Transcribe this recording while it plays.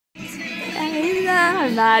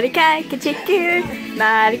Marikaikichiku,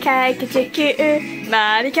 Marikaikichiku,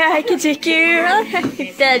 Marikaikichiku.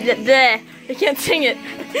 I can't sing it.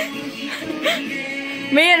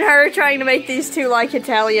 Me and her trying to make these two like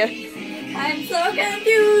Italia. I'm so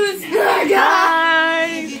confused.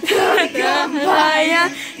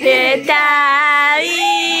 Italia.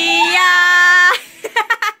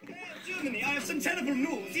 Germany, I have some terrible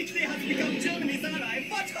news. Italy has become Germany's ally.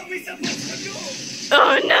 What are we supposed to do?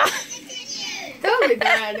 Oh no. Don't be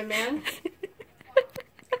bad, man.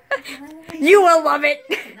 You will love it.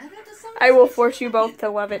 I will force you both to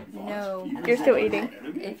love it. No. You're still eating.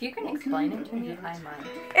 If you can explain it to me, I might.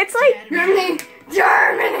 It's like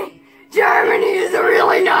Germany is a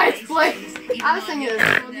really nice place. I was thinking of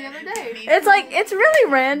this the other day. it's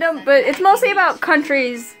really random, but it's mostly about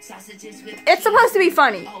countries. It's supposed to be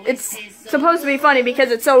funny. It's supposed to be funny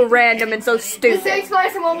because it's so random and so This stupid. takes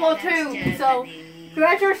place in World War II, so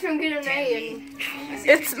congratulations on getting an A.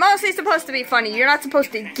 It's mostly supposed to be funny. You're not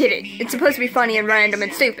supposed to get it. It's supposed to be funny and random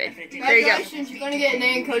and stupid. There you go. Congratulations, you're gonna get an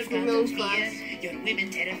A in Coach McMillan's class.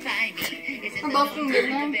 We're both gonna get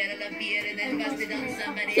an A.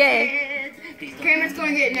 Yeah. Cameron's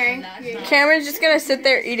gonna get an A. Yeah. Cameron's just gonna sit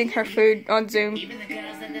there eating her food on Zoom.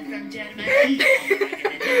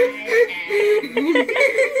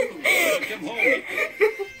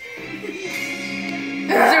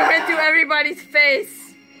 Zoom into everybody's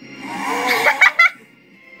face.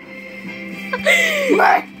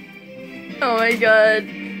 Oh my god.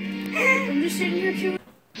 I'm just sitting here too.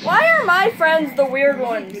 Why are my friends the weird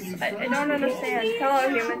ones? I don't understand. Hello,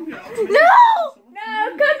 human. No!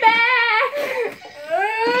 No, come back!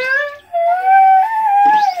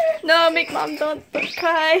 No, make mom don't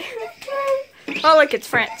cry. Oh, look, it's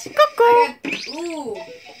France. Cuckoo! Ooh.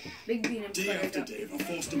 Big peanut Day butter. after day, we're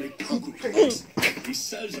forced to make cuckoo cakes. He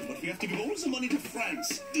sells it, but we have to give all the money to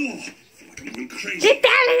France. Ugh, what are we going crazy?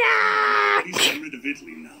 Italia! He's getting rid of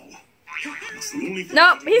Italy now. That's the only thing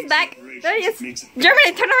Nope, that he's makes back. separation There he is. makes it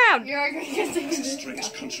Germany, turn around! You're going to It's a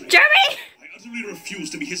strange country. Germany! I utterly refuse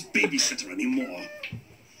to be his babysitter anymore.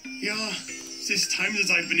 Yeah, this time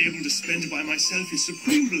that I've been able to spend by myself is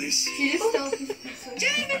supreme bliss. She just stole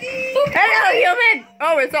Hello, human!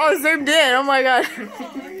 Oh, it's all zoomed in. Oh my god.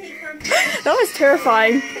 That was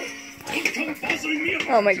terrifying.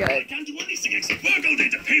 Oh my god. I can't do anything except work all day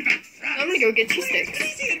to pay back France. I'm gonna go get cheese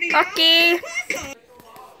sticks. Okay.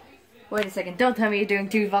 Wait a second. Don't tell me you're doing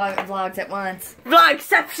two vlogs at once.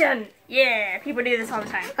 Vlogception! Yeah, people do this all the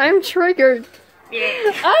time. I'm triggered.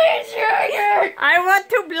 Yeah. I'm triggered! I want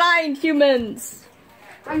to blind humans.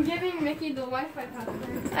 I'm giving Mickey the Wi-Fi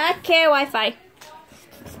password. Okay, Wi-Fi.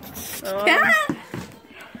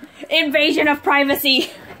 Invasion of privacy.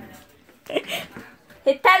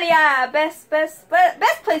 Italia, best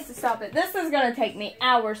place to stop it. This is gonna take me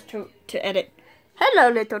hours to edit. Hello,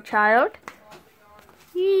 little child.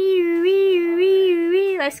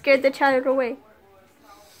 I scared the child away.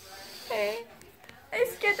 I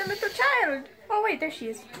scared the little child. Oh wait, there she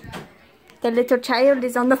is. The little child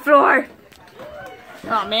is on the floor.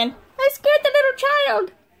 Oh man, I scared the little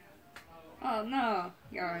child. Oh no,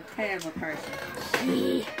 you're a terrible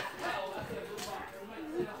person.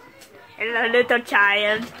 Hello, little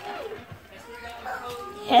child.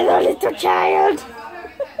 Hello, little child.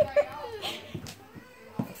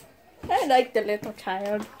 I like the little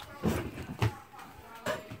child.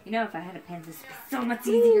 You know, if I had a pen, this would be so much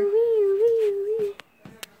easier.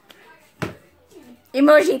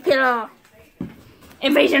 Emoji pillow.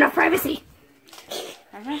 Invasion of privacy.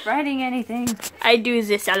 I'm not writing anything. I do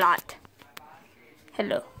this a lot.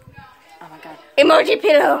 Hello. Oh my god. Emoji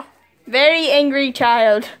pillow. Very angry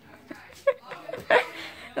child.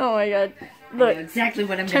 Oh my god. I Look. know exactly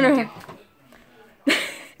what I'm Turn gonna around.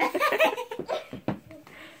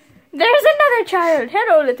 There's another child.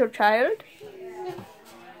 Hello, little child.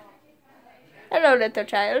 Hello, little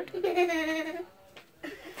child.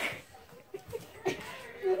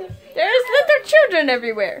 There's little children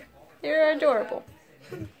everywhere. They're adorable.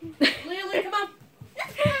 Lily, come on.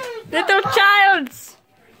 Little childs.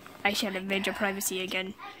 I shall invade your privacy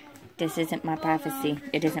again. This isn't my privacy.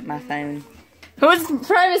 It isn't my phone. Whose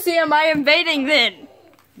privacy am I invading then?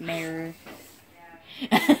 Mirror.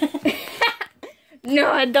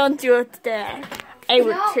 No, I don't do it there. I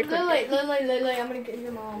would No, tickle. Lily, I'm gonna get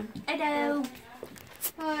your mom. Hello.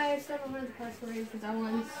 Hi, I still don't know the password because I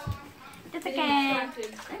was It's getting okay.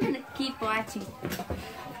 distracted. I'm gonna keep watching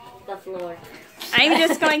the floor. I'm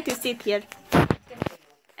just going to sit here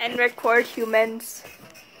and record humans.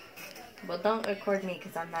 Well, don't record me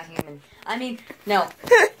because I'm not human. I mean, no.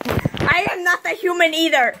 I am not a human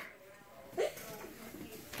either.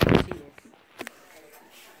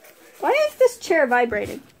 Why is the this chair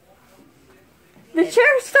vibrating? The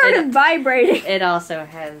chair started vibrating. It also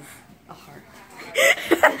has a heart.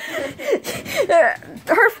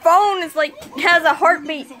 Her phone is like, has a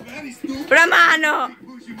heartbeat. Romano!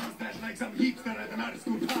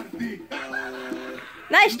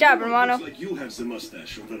 Nice job, Romano. Looks like you have the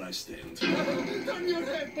mustache or that I stand.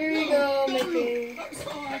 Here you go, Mickey.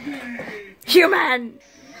 Human!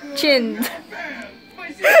 Chin.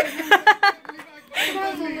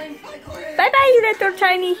 Bye-bye, you little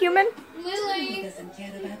tiny human. Lily, you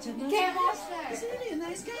can't watch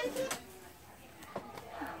that.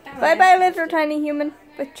 Bye-bye, little tiny human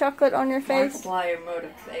with chocolate on your face. Markiplier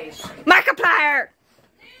motivation. Markiplier!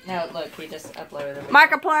 No, look, he just uploaded it.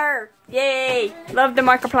 Markiplier! Yay! Love the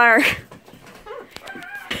Markiplier. You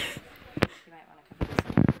might want to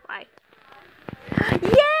come. Bye.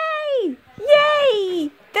 Yay!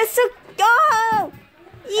 Yay! That's so... Oh!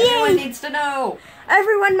 Everyone Yay! needs to know.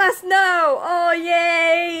 Everyone must know! Oh,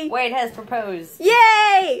 yay! Wade has proposed. Yay!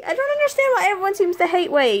 I don't understand why everyone seems to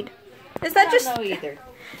hate Wade. Is that I just... don't know either.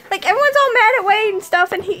 Like, everyone's all mad at Wade and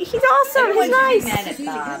stuff, and he's awesome. Everyone He's should nice. be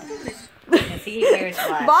mad at Bob. Because he wears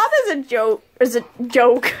black. Bob is a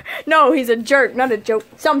joke. No, he's a jerk, not a joke.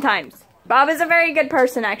 Sometimes. Bob is a very good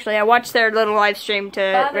person, actually. I watched their little live stream to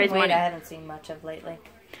Bob raise and Wade money. I haven't seen much of lately.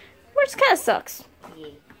 Which kind of sucks. Yeah.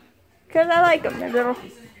 Because I like them. They're little...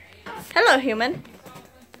 Hello, human.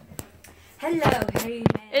 Hello, hey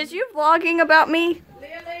man. Is you vlogging about me?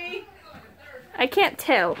 I can't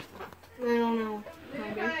tell. I don't know.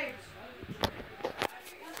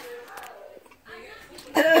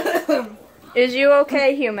 Is you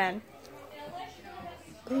okay, human?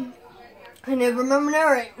 I never remember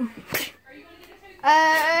narrate.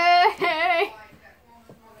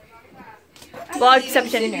 Vlogception.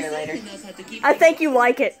 Sooner or later. I think you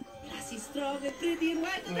like it.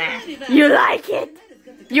 Nah. You like it.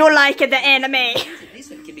 You like it, the anime.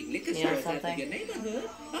 You know something?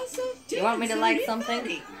 You want me to like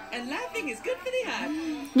something? And laughing is good for the heart.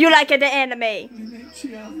 You like it, the anime. It's in the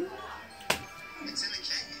cage.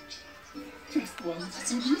 Just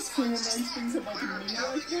once. Would you say nice things about me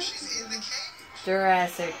like that? She's in the cage.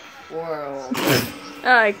 Jurassic World.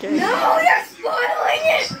 Okay. No, you're spoiling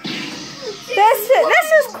it! This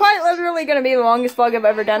is quite literally going to be the longest vlog I've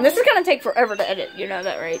ever done. This is going to take forever to edit. You know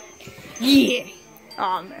that, right? Yeah.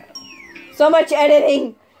 Oh, man. So much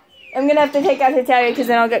editing. I'm going to have to take out Hitalia because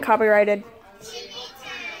then I'll get copyrighted.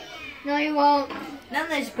 No, you won't. None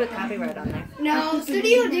they should put copyright on there. No,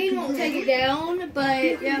 Studio D won't take it down,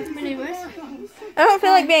 but yeah, anyways. I don't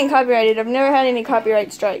feel like being copyrighted. I've never had any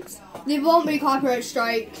copyright strikes. There won't be copyright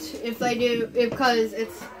strikes if they do, because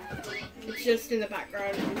it's just in the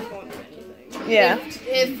background. And we won't do anything. Yeah.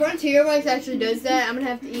 If Frontier Works actually does that, I'm gonna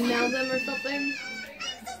have to email them or something.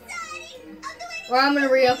 Or I'm gonna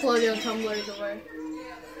re-upload it on Tumblr either way.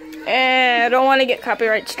 I don't want to get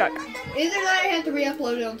copyright struck. Either that or I have to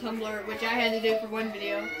re-upload it on Tumblr, which I had to do for one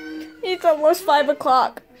video. It's almost 5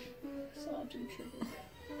 o'clock.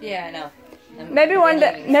 Yeah, I know. Maybe one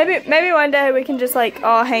day, maybe one day we can just like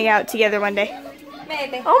all hang out together one day.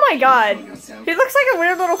 Maybe. Oh my god, he looks like a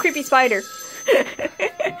weird little creepy spider.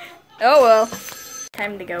 Oh well.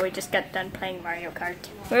 Time to go. We just got done playing Mario Kart.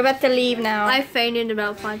 We're about to leave now. I fainted in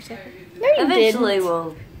about 5 seconds. No, you Eventually didn't.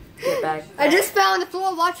 we'll get back. I just fell on the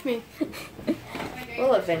floor. Watch me.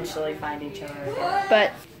 We'll eventually find each other again.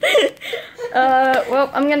 But, well,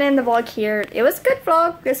 I'm gonna end the vlog here. It was a good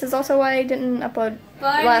vlog. This is also why I didn't upload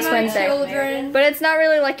Bye, last my Wednesday. children. But it's not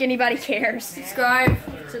really like anybody cares. Subscribe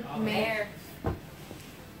to me.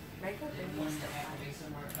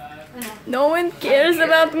 No one cares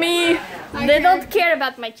about me. They don't care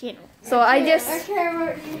about my channel. So I just,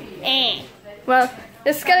 well,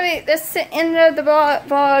 this is gonna be this is the end of the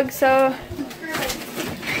vlog. So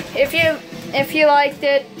if you liked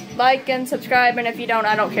it, like and subscribe, and if you don't,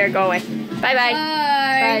 I don't care. Go away. Bye bye.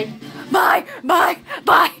 Bye. Bye. Bye. Bye.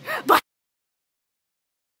 Bye. Bye.